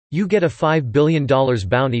You get a $5 billion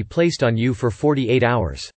bounty placed on you for 48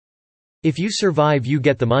 hours. If you survive, you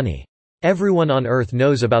get the money. Everyone on Earth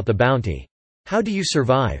knows about the bounty. How do you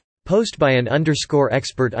survive? Post by an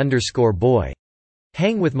 _expert_boy.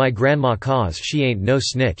 Hang with my grandma cause she ain't no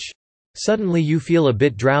snitch. Suddenly you feel a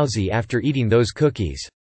bit drowsy after eating those cookies.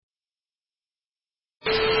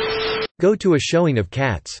 Go to a showing of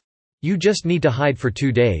Cats. You just need to hide for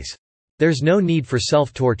 2 days. There's no need for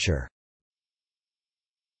self-torture.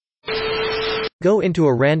 Go into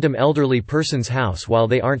a random elderly person's house while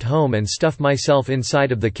they aren't home and stuff myself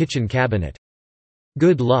inside of the kitchen cabinet.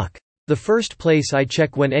 Good luck. The first place I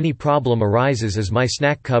check when any problem arises is my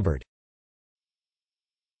snack cupboard.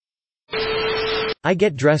 I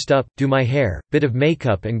get dressed up, do my hair, bit of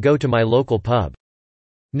makeup and go to my local pub.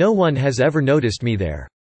 No one has ever noticed me there.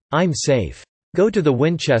 I'm safe. Go to the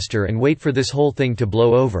Winchester and wait for this whole thing to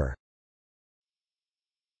blow over.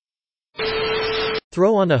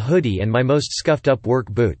 Throw on a hoodie and my most scuffed up work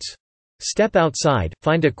boots. Step outside,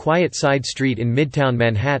 find a quiet side street in Midtown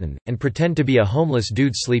Manhattan, and pretend to be a homeless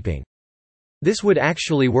dude sleeping. This would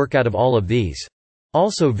actually work out of all of these.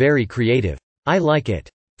 Also very creative. I like it.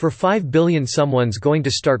 For 5 billion someone's going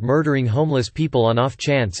to start murdering homeless people on off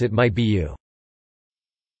chance it might be you.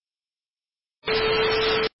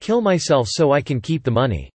 Kill myself so I can keep the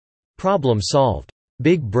money. Problem solved.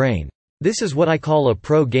 Big brain. This is what I call a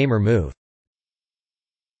pro gamer move.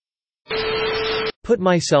 Put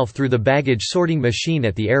myself through the baggage sorting machine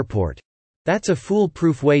at the airport. That's a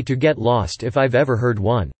foolproof way to get lost if I've ever heard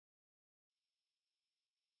one.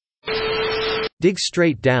 Dig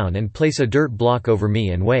straight down and place a dirt block over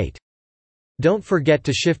me and wait. Don't forget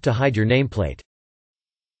to shift to hide your nameplate.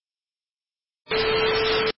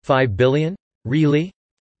 5 billion? Really?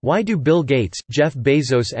 Why do Bill Gates, Jeff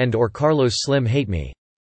Bezos and/or Carlos Slim hate me?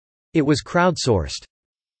 It was crowdsourced.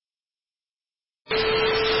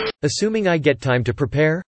 Assuming I get time to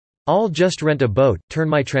prepare? I'll just rent a boat, turn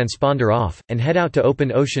my transponder off, and head out to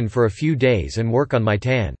open ocean for a few days and work on my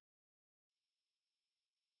tan.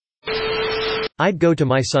 I'd go to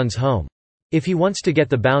my son's home. If he wants to get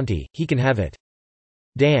the bounty, he can have it.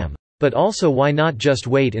 Damn. But also why not just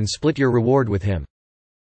wait and split your reward with him?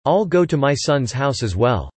 I'll go to my son's house as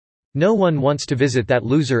well. No one wants to visit that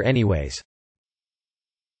loser anyways.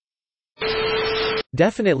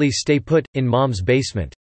 Definitely stay put, in mom's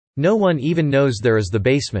basement. No one even knows there is the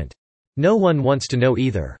basement. No one wants to know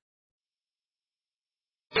either.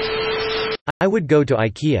 I would go to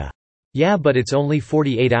IKEA. Yeah, but it's only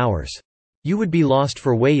 48 hours. You would be lost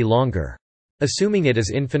for way longer. Assuming it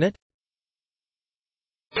is infinite?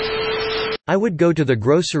 I would go to the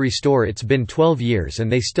grocery store. It's been 12 years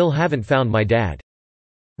and they still haven't found my dad.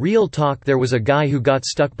 Real talk, there was a guy who got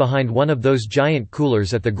stuck behind one of those giant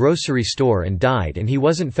coolers at the grocery store and died, and he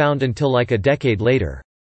wasn't found until like a decade later.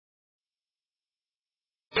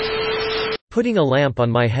 Putting a lamp on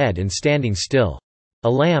my head and standing still. A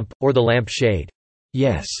lamp, or the lampshade.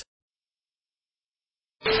 Yes.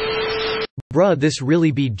 Bruh, this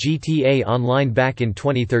really be GTA Online back in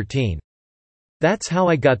 2013. That's how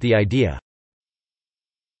I got the idea.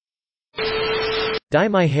 Dye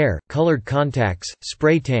my hair, colored contacts,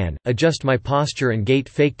 spray tan, adjust my posture and gait,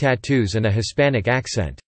 fake tattoos and a Hispanic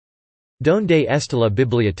accent. Donde está la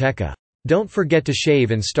biblioteca? Don't forget to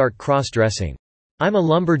shave and start cross-dressing. I'm a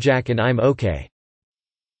lumberjack and I'm okay.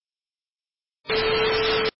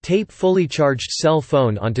 Tape fully charged cell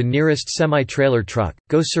phone onto nearest semi-trailer truck,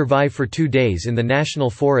 go survive for 2 days in the national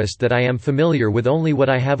forest that I am familiar with only what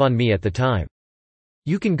I have on me at the time.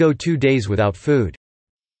 You can go 2 days without food.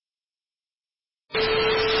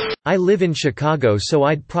 I live in Chicago, so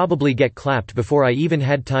I'd probably get clapped before I even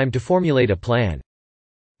had time to formulate a plan.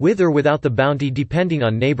 With or without the bounty depending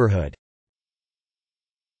on neighborhood.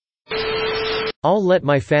 I'll let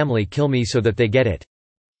my family kill me so that they get it.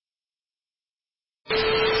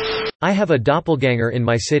 I have a doppelganger in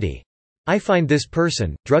my city. I find this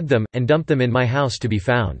person, drug them, and dump them in my house to be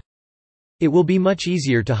found. It will be much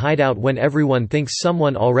easier to hide out when everyone thinks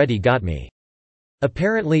someone already got me.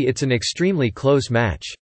 Apparently it's an extremely close match.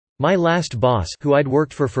 My last boss, who I'd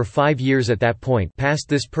worked for 5 years at that point, passed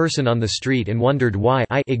this person on the street and wondered why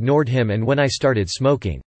I ignored him, and when I started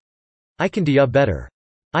smoking. I can do ya better.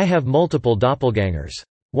 I have multiple doppelgangers.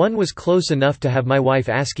 One was close enough to have my wife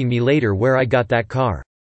asking me later where I got that car.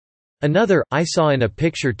 Another, I saw in a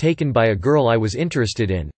picture taken by a girl I was interested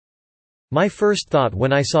in. My first thought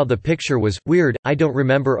when I saw the picture was, weird, I don't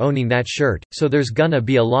remember owning that shirt, so there's gonna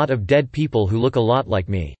be a lot of dead people who look a lot like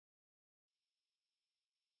me.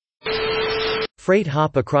 Freight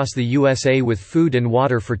hop across the USA with food and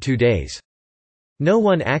water for 2 days. No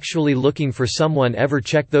one actually looking for someone ever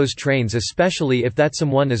check those trains, especially if that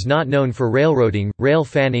someone is not known for railroading, rail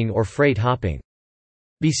fanning or freight hopping.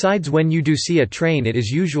 Besides, when you do see a train, it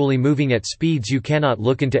is usually moving at speeds you cannot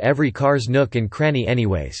look into every car's nook and cranny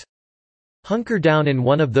anyways. Hunker down in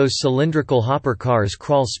one of those cylindrical hopper cars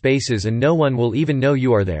crawl spaces and no one will even know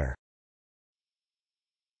you are there.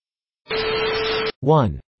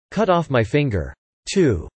 1. Cut off my finger.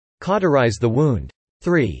 2. Cauterize the wound.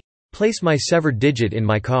 3. Place my severed digit in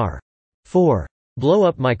my car. 4. Blow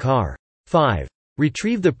up my car. 5.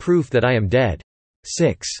 Retrieve the proof that I am dead.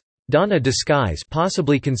 6. Don a disguise,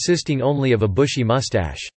 possibly consisting only of a bushy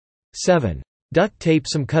mustache. 7. Duct tape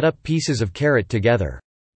some cut-up pieces of carrot together.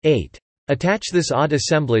 8. Attach this odd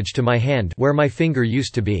assemblage to my hand where my finger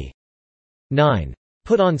used to be. 9.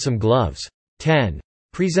 Put on some gloves. 10.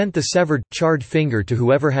 Present the severed, charred finger to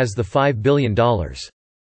whoever has the $5 billion.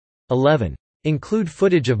 11. Include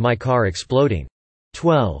footage of my car exploding.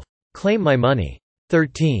 12. Claim my money.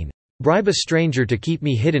 13. Bribe a stranger to keep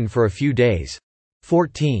me hidden for a few days.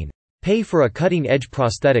 14. Pay for a cutting-edge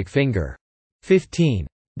prosthetic finger. 15.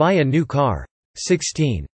 Buy a new car.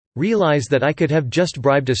 16. Realize that I could have just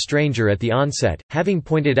bribed a stranger at the onset, having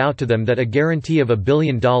pointed out to them that a guarantee of $1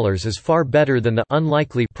 billion is far better than the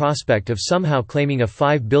unlikely prospect of somehow claiming a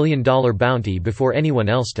 $5 billion bounty before anyone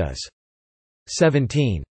else does.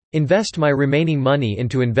 17. Invest my remaining money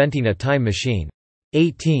into inventing a time machine.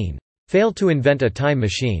 18. Fail to invent a time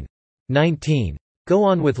machine. 19. Go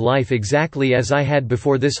on with life exactly as I had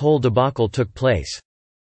before this whole debacle took place.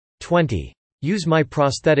 20. Use my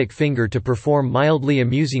prosthetic finger to perform mildly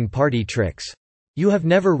amusing party tricks. You have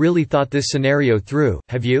never really thought this scenario through,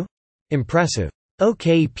 have you? Impressive.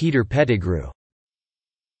 Okay, Peter Pettigrew.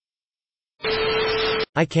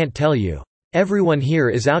 I can't tell you. Everyone here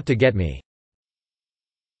is out to get me.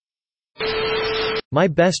 My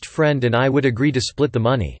best friend and I would agree to split the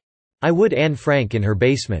money. I would Anne Frank in her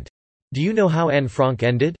basement. Do you know how Anne Frank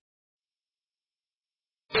ended?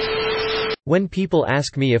 When people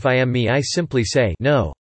ask me if I am me, I simply say,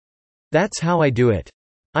 no. That's how I do it.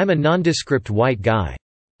 I'm a nondescript white guy.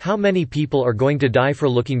 How many people are going to die for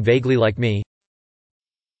looking vaguely like me?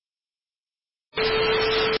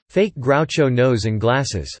 Fake Groucho nose and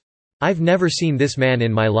glasses. I've never seen this man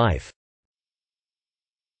in my life.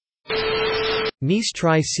 Niece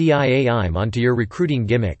try CIA I'm onto your recruiting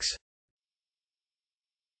gimmicks.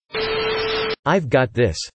 I've got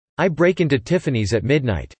this. I break into Tiffany's at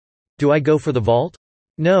midnight. Do I go for the vault?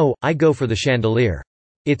 No, I go for the chandelier.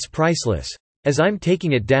 It's priceless. As I'm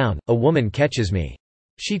taking it down, a woman catches me.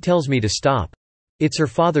 She tells me to stop. It's her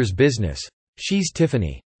father's business. She's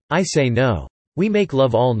Tiffany. I say no. We make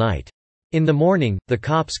love all night. In the morning, the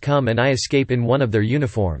cops come and I escape in one of their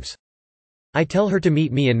uniforms. I tell her to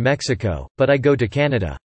meet me in Mexico, but I go to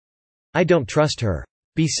Canada. I don't trust her.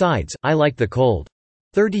 Besides, I like the cold.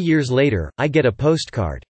 30 years later, I get a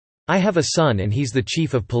postcard. I have a son and he's the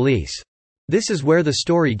chief of police. This is where the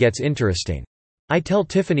story gets interesting. I tell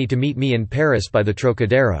Tiffany to meet me in Paris by the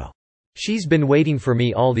Trocadero. She's been waiting for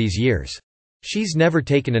me all these years. She's never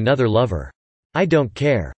taken another lover. I don't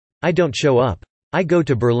care. I don't show up. I go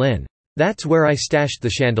to Berlin. That's where I stashed the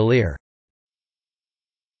chandelier.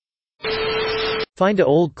 Find a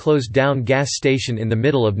old closed-down gas station in the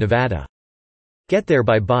middle of Nevada. Get there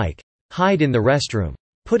by bike. Hide in the restroom.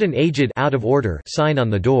 Put an aged out of order sign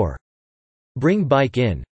on the door. Bring bike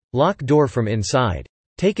in. Lock door from inside.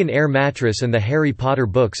 Take an air mattress and the Harry Potter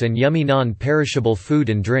books and yummy non-perishable food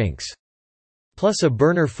and drinks. Plus a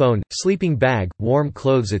burner phone, sleeping bag, warm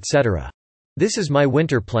clothes, etc. This is my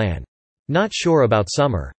winter plan. Not sure about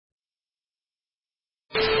summer.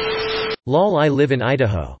 Lol, I live in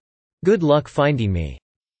Idaho. Good luck finding me.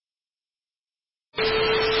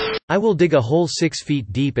 I will dig a hole 6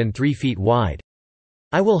 feet deep and 3 feet wide.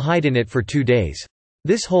 I will hide in it for 2 days.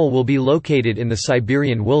 This hole will be located in the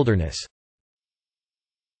Siberian wilderness.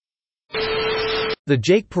 The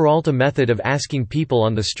Jake Peralta method of asking people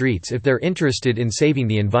on the streets if they're interested in saving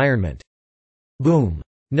the environment. Boom.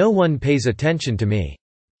 No one pays attention to me.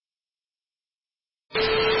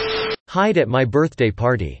 Hide at my birthday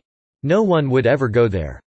party. No one would ever go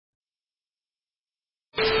there.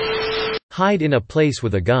 Hide in a place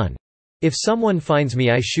with a gun. If someone finds me,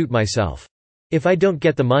 I shoot myself. If I don't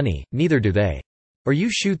get the money, neither do they. Or you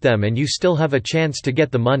shoot them and you still have a chance to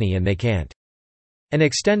get the money and they can't. And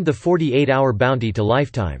extend the 48-hour bounty to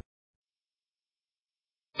lifetime.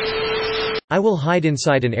 I will hide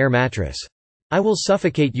inside an air mattress. I will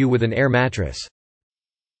suffocate you with an air mattress.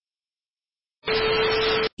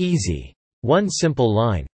 Easy. One simple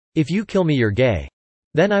line. If you kill me, you're gay.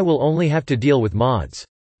 Then I will only have to deal with mods.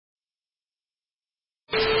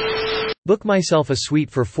 Book myself a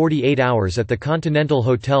suite for 48 hours at the Continental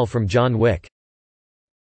Hotel from John Wick.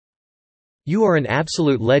 You are an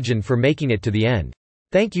absolute legend for making it to the end.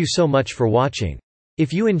 Thank you so much for watching.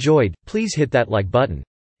 If you enjoyed, please hit that like button.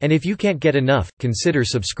 And if you can't get enough, consider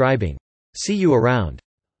subscribing. See you around.